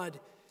of God,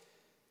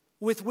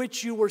 with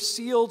which you were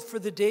sealed for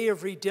the day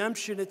of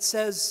redemption." It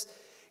says,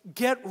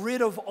 "Get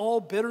rid of all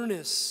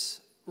bitterness,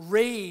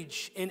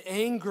 rage and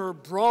anger,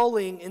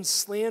 brawling and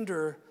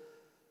slander,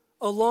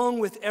 along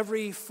with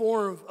every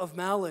form of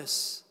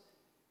malice.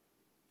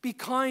 Be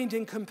kind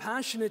and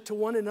compassionate to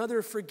one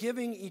another,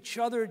 forgiving each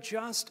other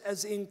just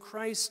as in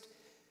Christ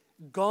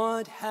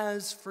God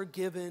has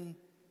forgiven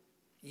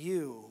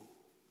you."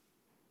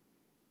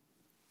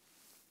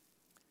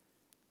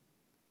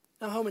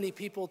 Now, how many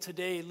people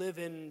today live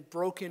in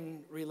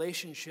broken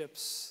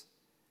relationships?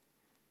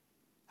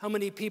 How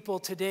many people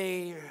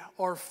today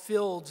are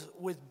filled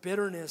with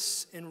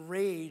bitterness and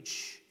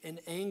rage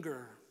and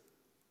anger?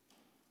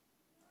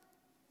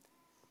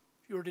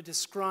 If you were to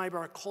describe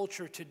our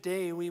culture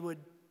today, we would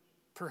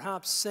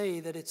perhaps say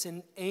that it's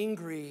an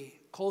angry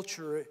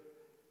culture.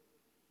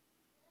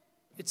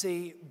 It's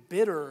a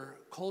bitter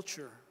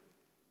culture.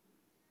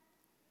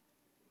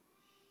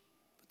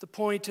 But the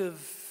point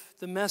of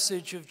the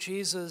message of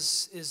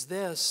Jesus is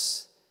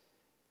this,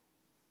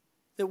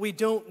 that we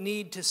don't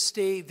need to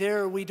stay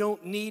there. We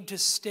don't need to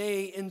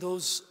stay in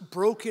those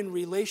broken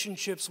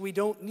relationships. We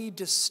don't need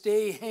to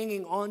stay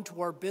hanging on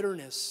to our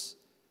bitterness,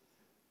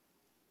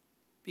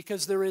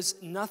 because there is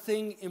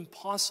nothing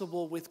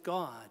impossible with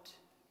God.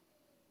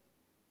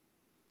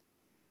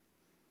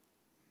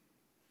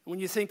 When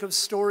you think of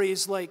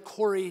stories like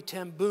Corrie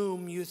ten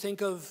Boom, you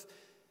think of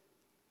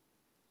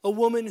a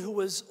woman who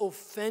was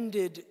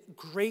offended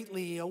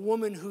greatly, a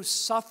woman who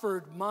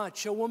suffered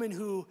much, a woman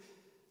who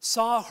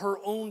saw her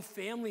own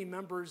family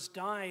members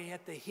die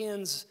at the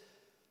hands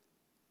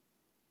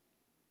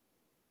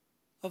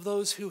of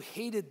those who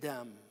hated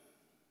them.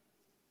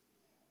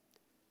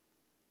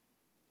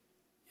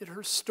 Yet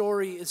her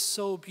story is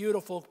so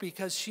beautiful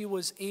because she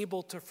was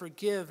able to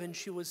forgive, and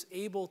she was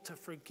able to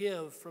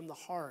forgive from the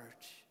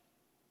heart.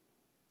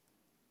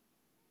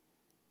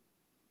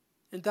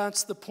 And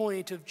that's the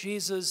point of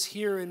Jesus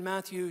here in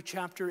Matthew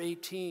chapter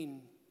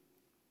 18.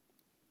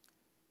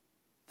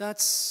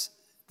 That's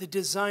the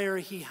desire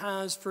he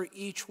has for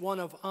each one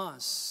of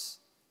us.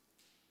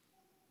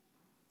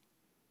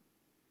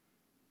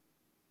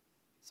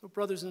 So,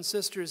 brothers and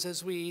sisters,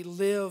 as we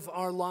live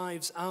our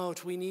lives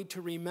out, we need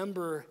to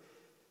remember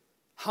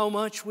how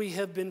much we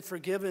have been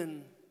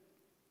forgiven,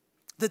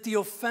 that the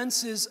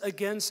offenses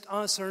against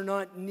us are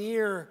not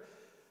near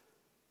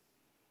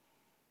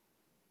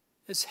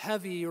as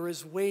heavy or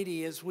as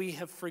weighty as we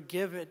have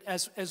forgiven,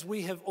 as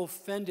we have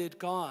offended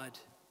God.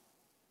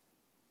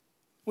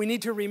 We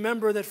need to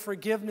remember that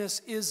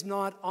forgiveness is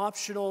not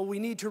optional. We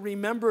need to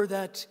remember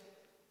that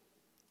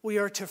we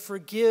are to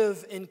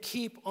forgive and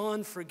keep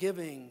on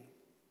forgiving.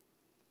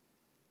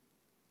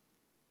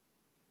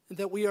 And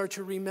that we are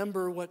to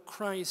remember what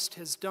Christ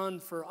has done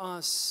for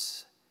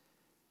us,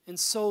 and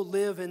so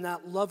live in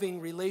that loving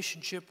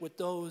relationship with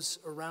those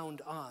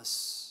around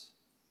us.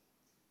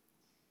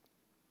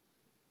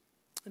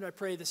 And I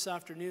pray this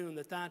afternoon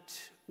that that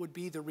would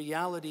be the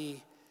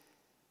reality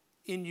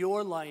in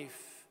your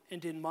life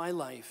and in my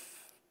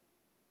life.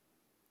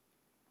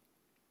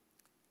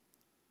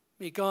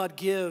 May God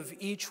give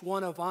each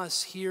one of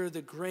us here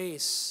the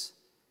grace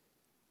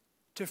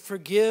to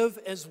forgive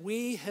as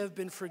we have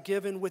been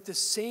forgiven, with the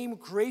same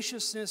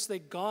graciousness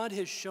that God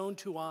has shown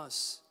to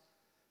us.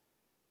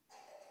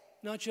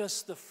 Not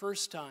just the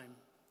first time,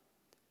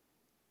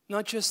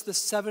 not just the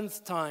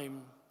 7th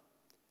time,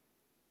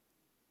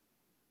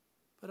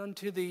 but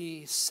unto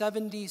the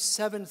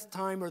 77th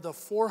time or the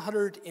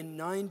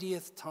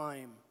 490th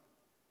time.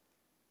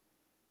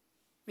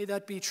 May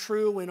that be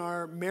true in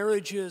our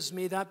marriages.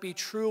 May that be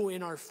true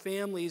in our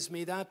families.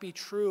 May that be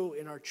true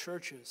in our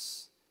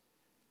churches.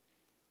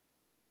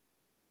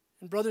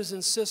 And brothers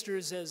and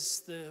sisters,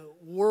 as the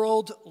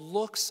world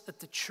looks at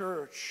the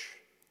church,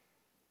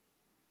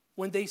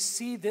 when they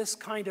see this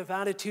kind of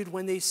attitude,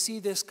 when they see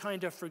this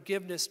kind of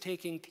forgiveness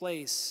taking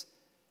place,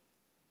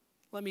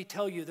 let me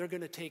tell you, they're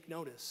going to take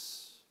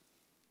notice.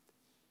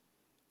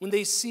 When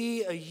they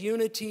see a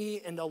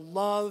unity and a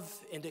love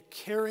and a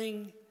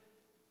caring,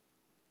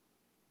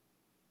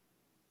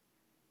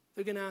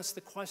 they're going to ask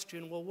the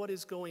question, well, what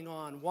is going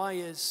on? Why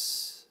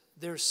is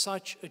there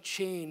such a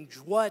change?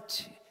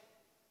 What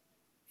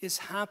is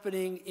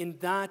happening in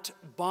that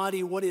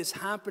body? What is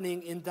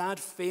happening in that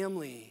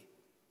family?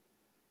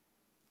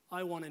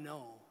 I want to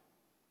know.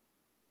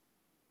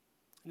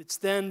 And it's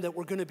then that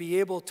we're going to be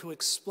able to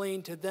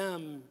explain to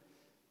them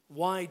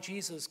why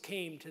Jesus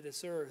came to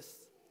this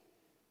earth.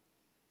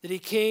 That he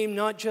came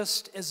not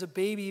just as a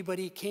baby, but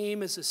he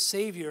came as a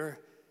Savior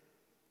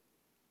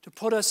to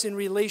put us in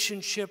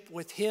relationship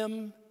with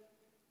him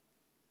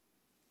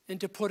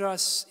and to put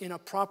us in a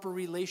proper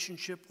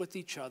relationship with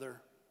each other.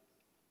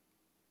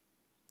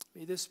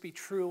 May this be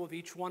true of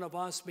each one of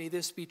us. May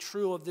this be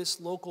true of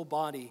this local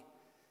body.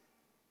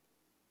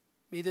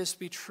 May this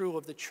be true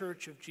of the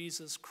Church of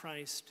Jesus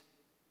Christ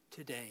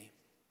today.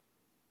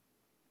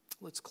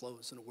 Let's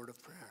close in a word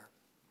of prayer.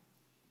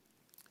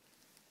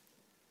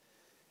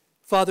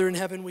 Father in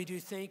heaven, we do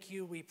thank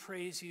you, we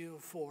praise you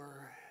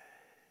for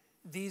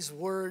these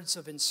words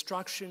of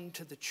instruction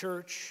to the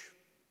church.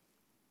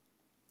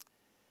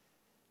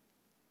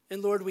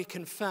 And Lord, we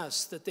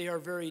confess that they are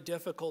very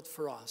difficult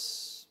for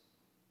us.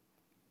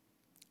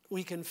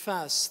 We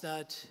confess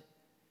that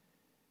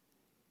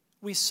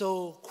we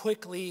so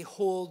quickly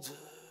hold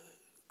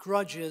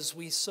grudges,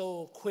 we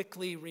so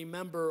quickly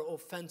remember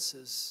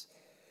offenses.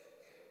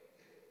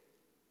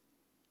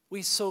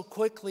 We so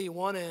quickly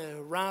want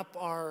to wrap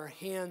our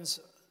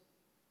hands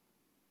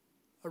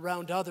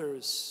around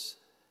others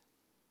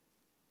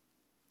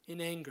in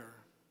anger.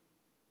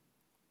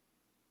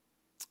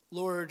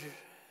 Lord,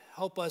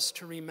 help us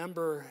to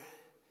remember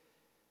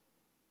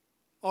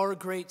our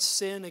great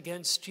sin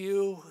against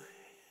you,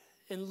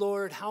 and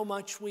Lord, how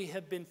much we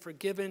have been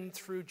forgiven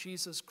through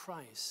Jesus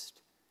Christ.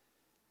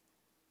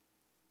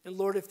 And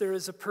Lord, if there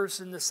is a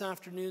person this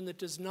afternoon that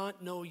does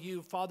not know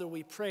you, Father,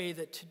 we pray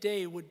that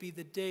today would be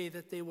the day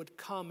that they would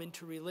come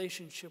into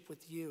relationship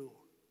with you.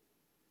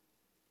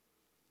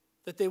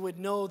 That they would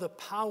know the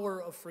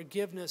power of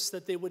forgiveness,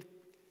 that they would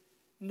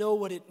know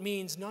what it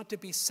means not to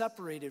be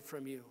separated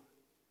from you,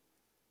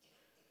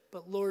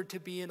 but Lord, to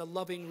be in a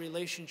loving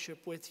relationship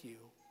with you.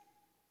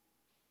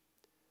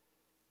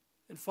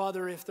 And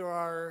Father, if there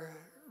are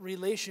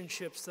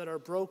relationships that are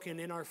broken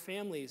in our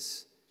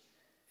families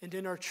and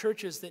in our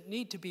churches that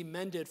need to be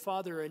mended,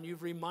 Father, and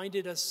you've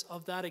reminded us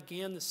of that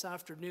again this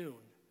afternoon,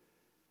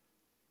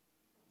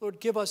 Lord,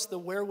 give us the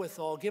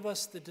wherewithal, give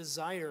us the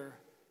desire.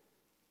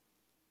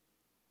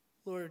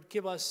 Lord,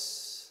 give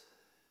us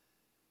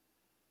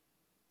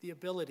the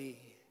ability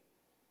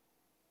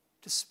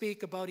to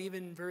speak about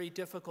even very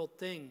difficult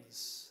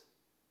things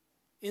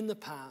in the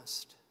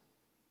past,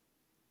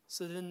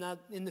 so that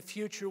in the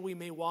future we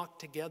may walk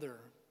together.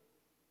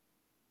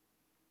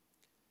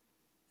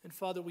 And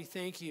Father, we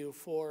thank you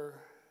for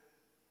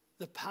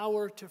the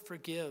power to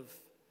forgive.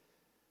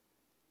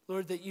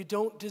 Lord, that you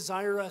don't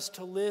desire us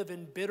to live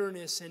in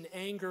bitterness and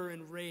anger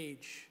and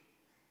rage,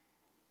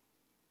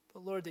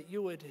 but Lord, that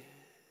you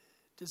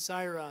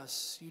desire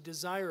us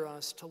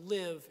to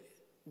live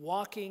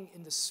walking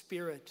in the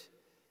Spirit,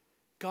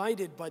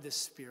 guided by the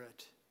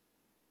Spirit.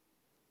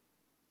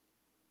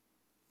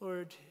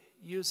 Lord,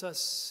 use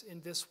us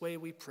in this way,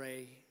 we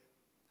pray.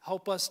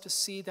 Help us to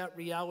see that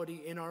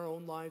reality in our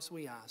own lives,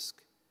 we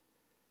ask.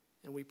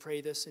 And we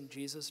pray this in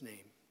Jesus'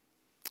 name.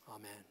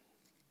 Amen.